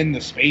dated than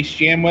the Space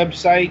Jam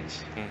website.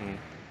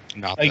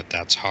 Not Like-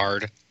 that's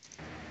hard.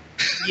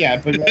 Yeah,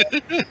 but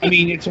I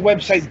mean, it's a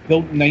website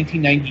built in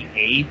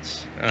 1998.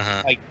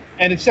 Uh-huh.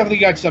 And it's definitely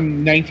got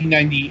some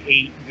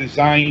 1998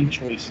 design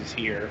choices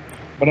here,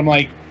 but I'm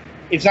like,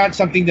 it's not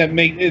something that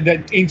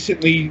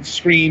instantly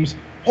screams,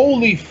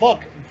 "Holy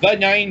fuck, the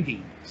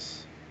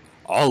 90s!"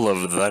 All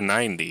of the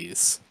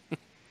 90s.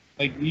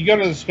 Like, you go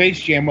to the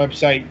Space Jam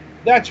website,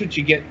 that's what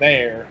you get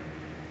there.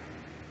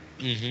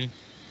 Mm-hmm.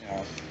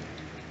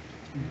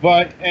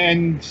 But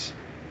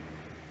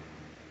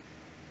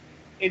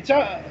it's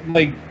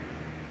like,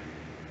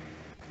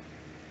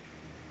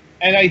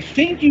 and I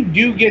think you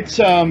do get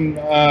some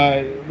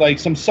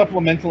some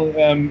supplemental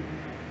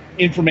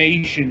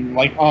information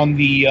on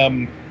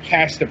the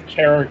cast of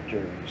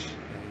characters.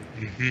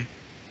 Mhm.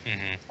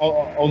 Mm-hmm.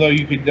 Although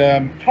you could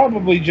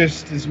probably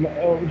just as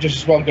well go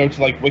to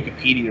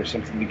Wikipedia or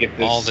something to get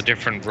this. All the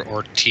different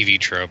or TV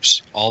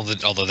tropes.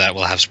 Although that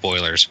will have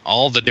spoilers.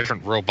 All the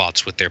different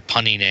robots with their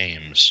punny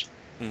names.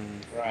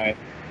 Right.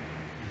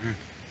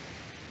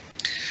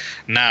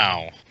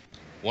 Now,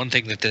 one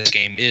thing that this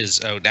game is.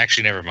 Oh,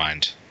 actually, never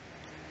mind.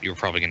 You were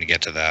probably going to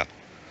get to that.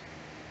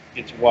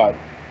 It's what?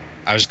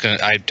 I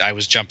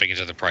was jumping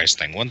into the price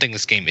thing. One thing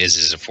this game is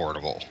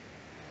affordable.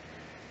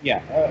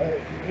 Yeah.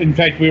 In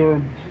fact,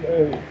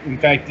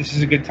 this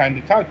is a good time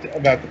to talk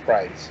about the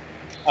price.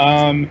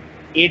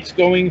 It's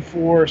going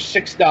for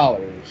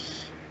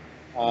 $6,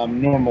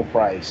 normal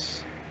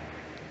price,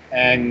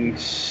 and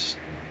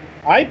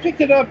I picked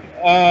it up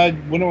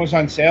when it was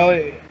on sale.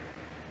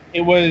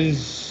 It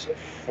was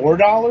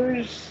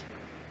 $4.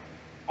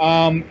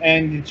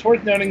 And it's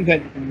worth noting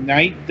that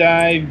Night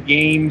Dive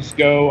games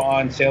go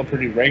on sale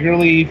pretty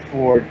regularly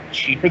for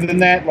cheaper than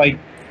that. Like,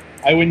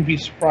 I wouldn't be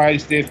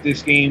surprised if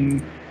this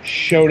game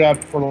showed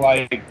up for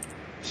like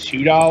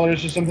 $2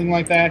 or something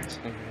like that.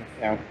 Mm-hmm.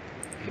 You know,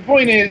 the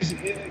point is,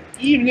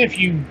 even if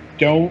you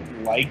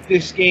don't like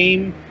this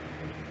game,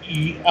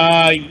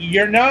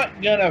 you're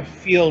not gonna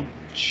feel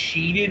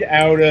cheated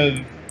out of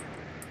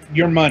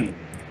your money.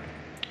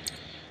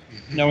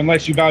 No,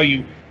 unless you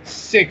value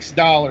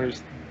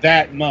 $6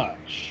 that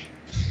much.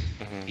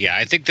 Mm-hmm. Yeah,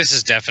 I think this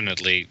is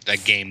definitely a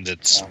game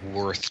that's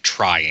worth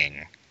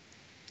trying,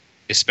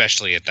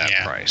 especially at that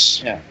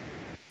price. Yeah.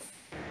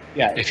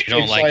 Yeah. If you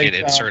don't like it,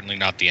 it's certainly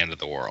not the end of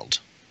the world.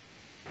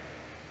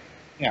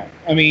 Yeah,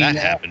 I mean that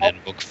happened in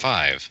book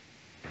 5.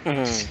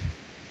 Mm-hmm.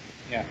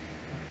 Yeah.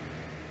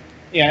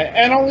 Yeah,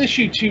 and I'll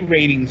issue 2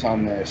 ratings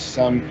on this.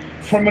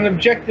 From an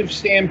objective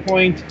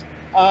standpoint,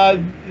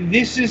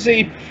 this is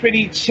a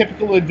pretty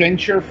typical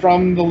adventure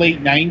from the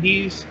late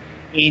 '90s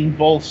in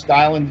both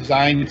style and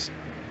design.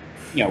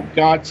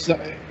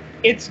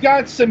 It's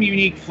got some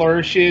unique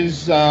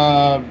flourishes,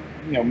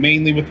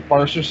 mainly with the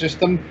parser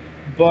system,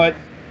 but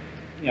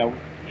it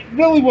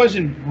really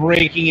wasn't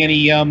breaking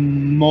any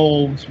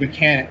molds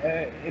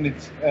in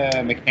its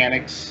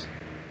mechanics.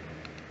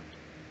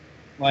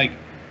 Like,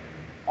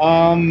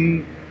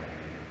 and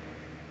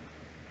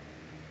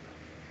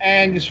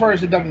as far as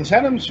the Douglas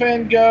Adams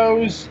fan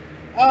goes,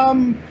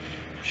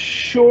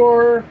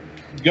 sure,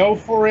 go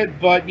for it,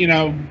 but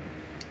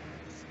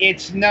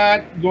it's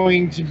not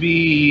going to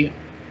be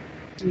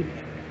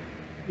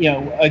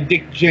a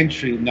Dick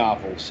Gentry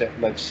novel,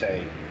 let's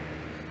say.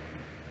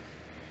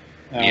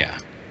 Yeah.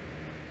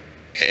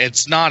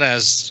 It's not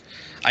as,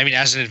 I mean,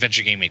 as an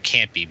adventure game, it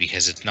can't be,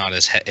 because it's not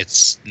as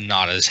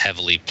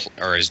heavily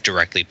or as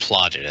directly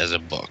plotted as a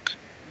book.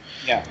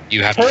 Yeah.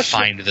 You have to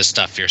find the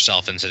stuff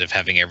yourself instead of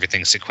having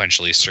everything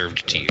sequentially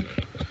served to you.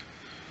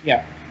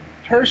 Yeah.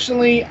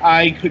 Personally,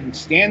 I couldn't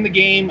stand the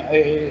game.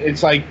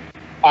 It's like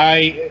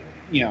I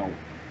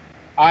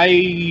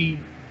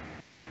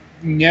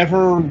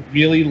never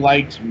really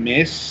liked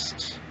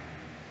Myst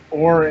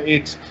or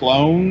its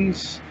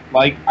clones.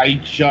 Like, I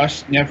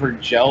just never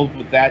gelled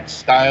with that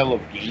style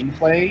of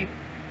gameplay.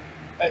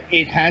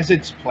 It has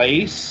its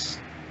place.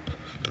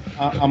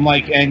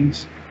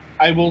 And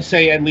I will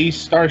say, at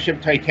least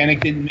Starship Titanic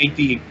didn't make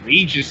the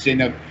egregious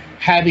sin of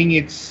having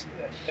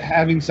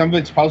some of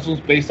its puzzles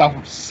based off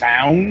of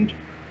sound.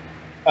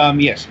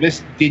 Yes,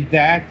 Myst did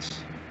that.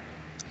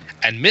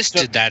 And Myst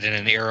did that in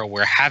an era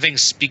where having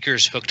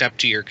speakers hooked up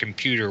to your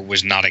computer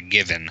was not a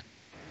given.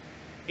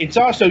 It's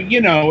also,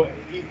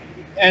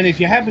 and if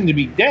you happen to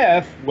be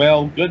deaf,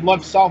 well, good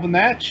luck solving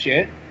that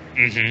shit.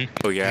 Mm-hmm.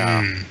 Oh,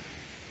 yeah.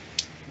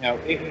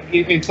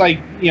 It's like,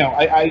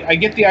 I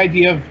get the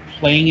idea of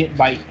playing it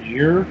by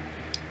ear,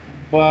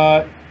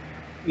 but,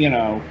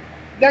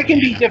 that can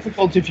be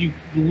difficult if you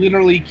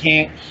literally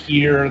can't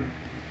hear,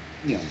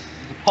 the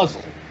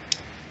puzzle.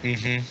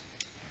 Mm-hmm.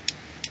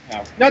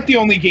 Not the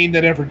only game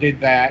that ever did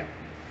that,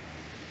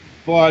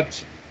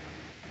 but,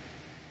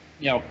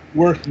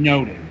 worth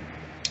noting.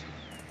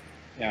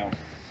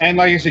 And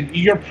like I said,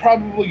 you're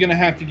probably going to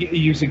have to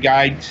use a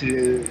guide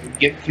to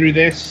get through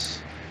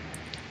this.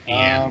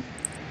 Yeah.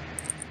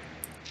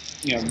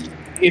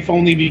 If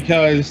only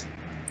because,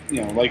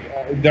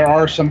 there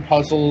are some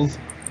puzzles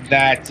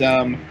that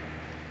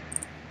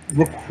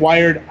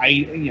required,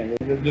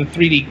 the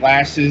 3D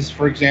glasses,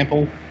 for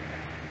example.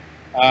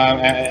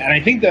 And I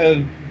think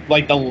the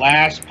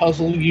last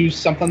puzzle used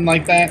something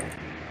like that.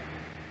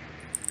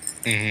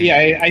 Mm-hmm.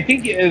 Yeah, I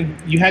think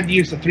you had to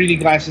use the 3D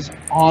glasses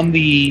on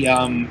the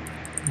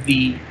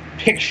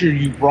picture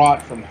you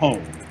brought from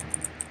home.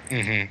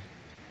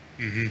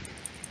 Mm-hmm. Mm-hmm.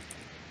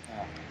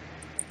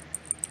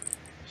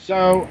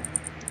 So,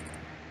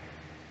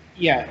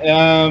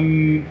 yeah,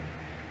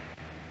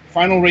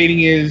 final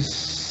rating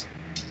is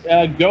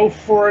go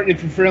for it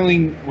if you're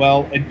feeling,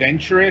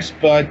 adventurous,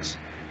 but,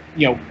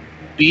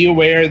 be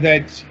aware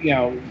that,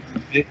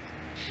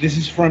 this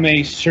is from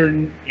a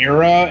certain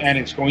era, and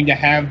it's going to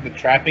have the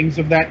trappings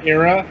of that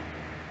era.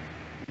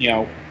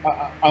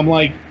 I'm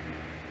like,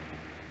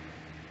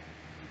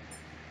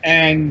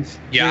 and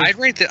yeah, I'd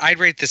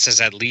rate this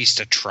as at least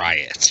a try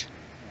it.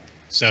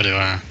 So do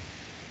I.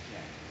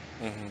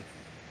 Mm-hmm.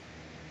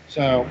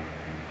 So,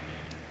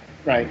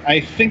 right, I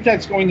think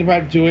that's going to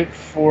about do it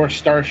for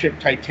Starship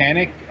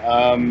Titanic.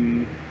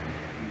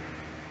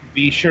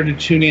 Be sure to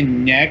tune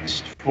in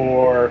next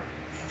for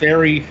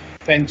Fairy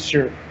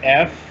Fencer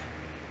F,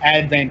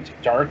 Advent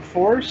Dark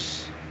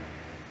Force.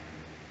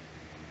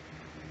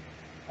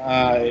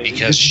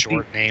 Because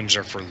short names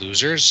are for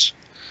losers?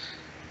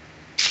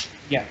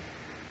 Yeah.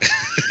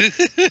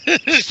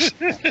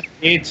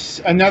 It's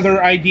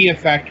another Idea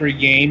Factory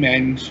game,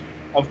 and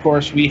of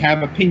course we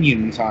have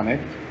opinions on it.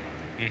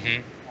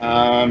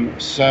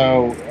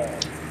 So,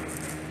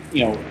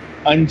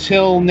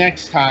 until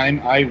next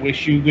time, I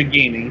wish you good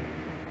gaming.